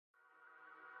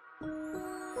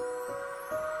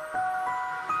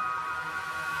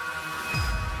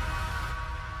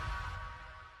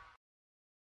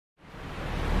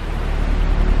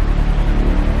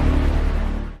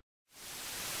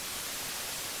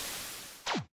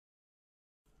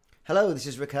Hello, this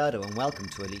is Ricardo and welcome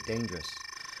to Elite Dangerous.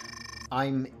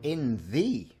 I'm in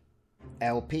the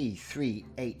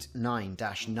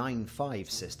LP389-95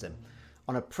 system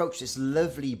on approach to this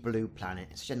lovely blue planet.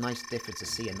 It's such a nice difference to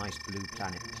see a nice blue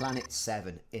planet. Planet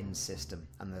 7 in system,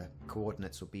 and the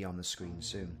coordinates will be on the screen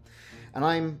soon. And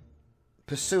I'm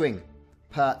pursuing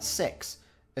part 6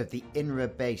 of the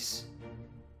INRA base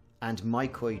and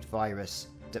mycoid virus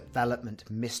development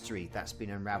mystery that's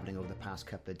been unraveling over the past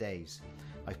couple of days.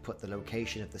 I've put the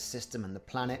location of the system and the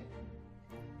planet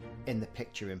in the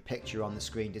picture-in-picture on the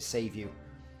screen to save you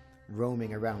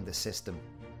roaming around the system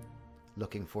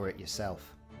looking for it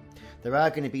yourself. There are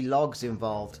going to be logs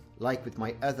involved, like with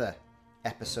my other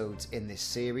episodes in this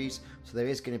series, so there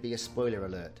is going to be a spoiler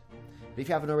alert. But if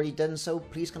you haven't already done so,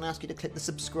 please can I ask you to click the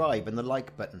subscribe and the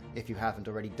like button if you haven't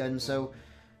already done so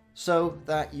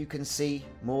that you can see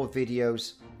more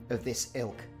videos of this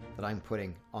ilk that I'm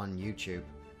putting on YouTube.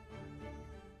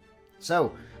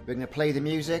 So, we're going to play the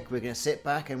music, we're going to sit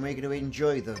back and we're going to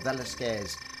enjoy the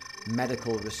Velasquez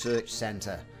Medical Research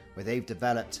Centre, where they've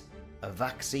developed a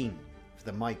vaccine for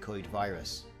the mycoid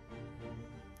virus.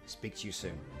 Speak to you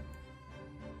soon.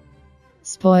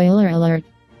 Spoiler alert.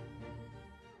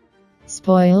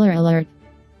 Spoiler alert.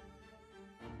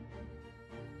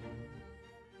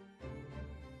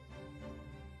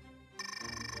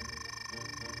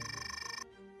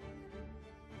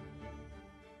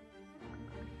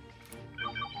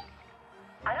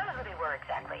 I don't know who they were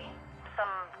exactly.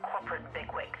 Some corporate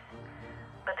bigwigs.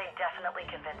 But they definitely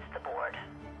convinced the board.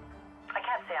 I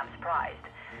can't say I'm surprised.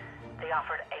 They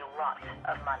offered a lot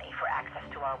of money for access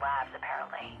to our labs,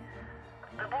 apparently.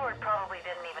 The board probably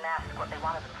didn't even ask what they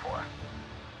wanted them for.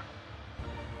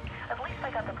 At least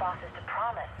I got the bosses to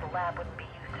promise the lab wouldn't be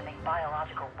used to make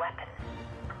biological weapons.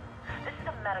 This is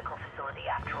a medical facility,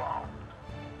 after all.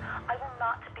 I will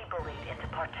not be bullied into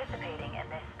participating in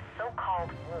this so-called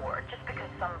war just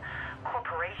because some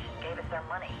corporation gave us their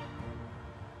money.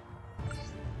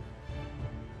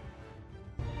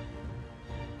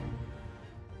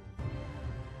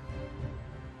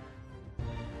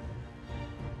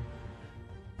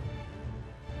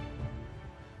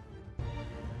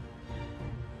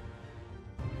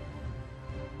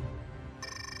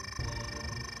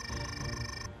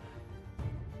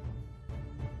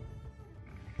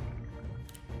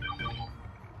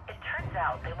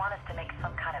 Out, they want us to make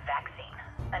some kind of vaccine,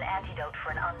 an antidote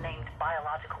for an unnamed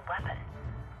biological weapon.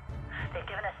 They've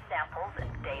given us samples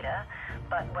and data,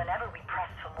 but whenever we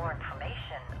press for more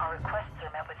information, our requests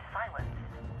are met with silence.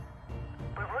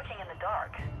 We're working in the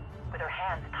dark, with our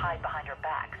hands tied behind our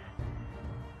backs.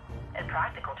 In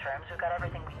practical terms, we've got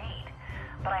everything we need,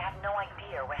 but I have no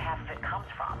idea where half of it comes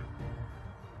from.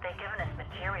 They've given us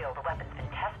material the weapon's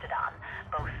been tested on,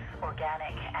 both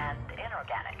organic and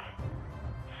inorganic.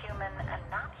 Human and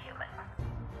non-human.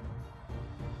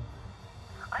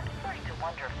 I'm starting to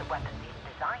wonder if the weapon's even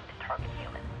designed to target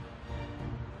humans.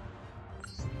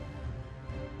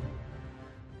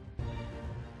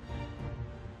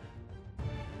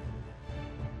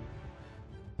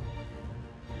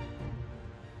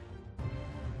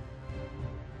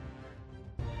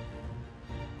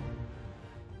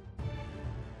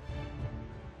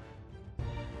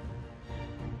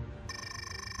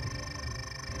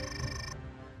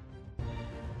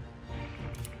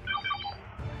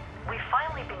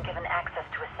 Been given access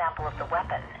to a sample of the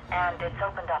weapon, and it's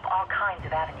opened up all kinds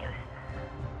of avenues.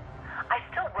 I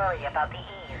still worry about the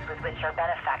ease with which our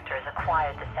benefactors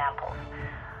acquired the samples,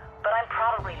 but I'm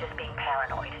probably just being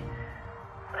paranoid.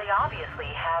 They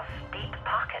obviously have deep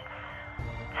pockets.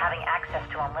 Having access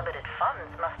to unlimited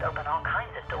funds must open all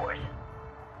kinds of doors.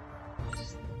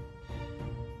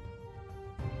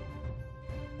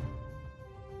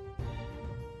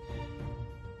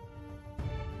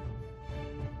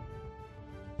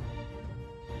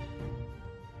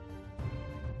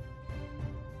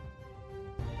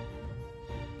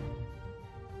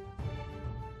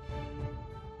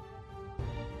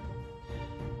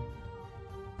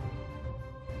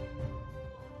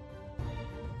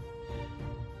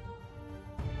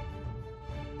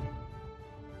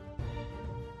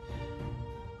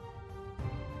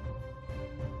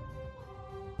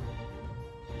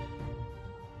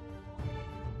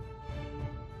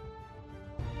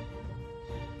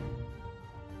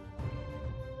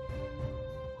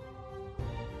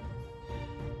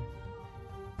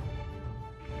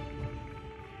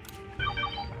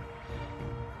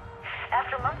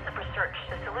 After months of research,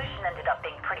 the solution ended up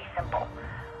being pretty simple.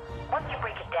 Once you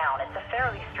break it down, it's a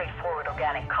fairly straightforward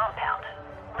organic compound.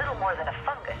 Little more than a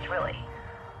fungus, really.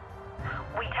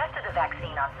 We tested the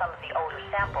vaccine on some of the older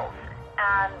samples,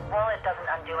 and while it doesn't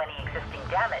undo any existing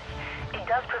damage, it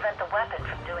does prevent the weapon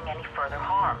from doing any further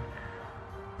harm.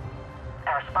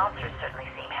 Our sponsors certainly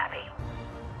seem happy.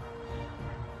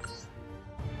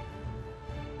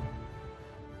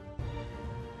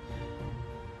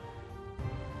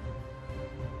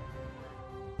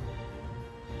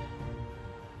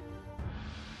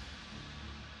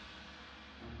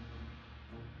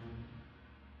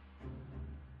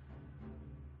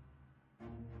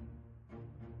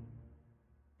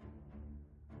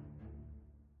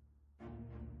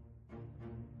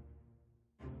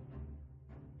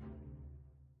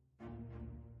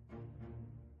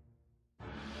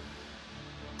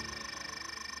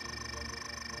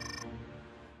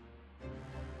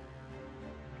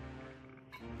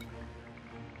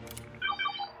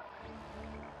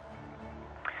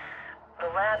 The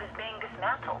lab is being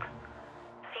dismantled.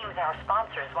 Seems our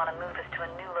sponsors want to move us to a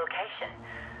new location.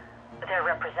 Their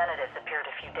representatives appeared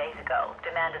a few days ago,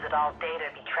 demanded that all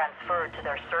data be transferred to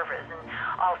their servers and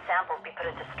all samples be put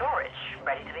into storage,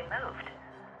 ready to be moved.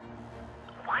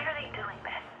 Why are they doing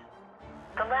this?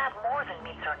 The lab more than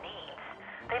meets our needs.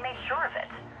 They made sure of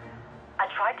it. I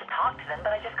tried to talk to them, but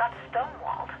I just got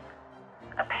stonewalled.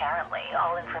 Apparently,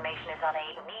 all information is on a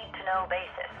need-to-know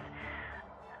basis.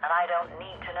 And I don't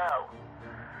need to know.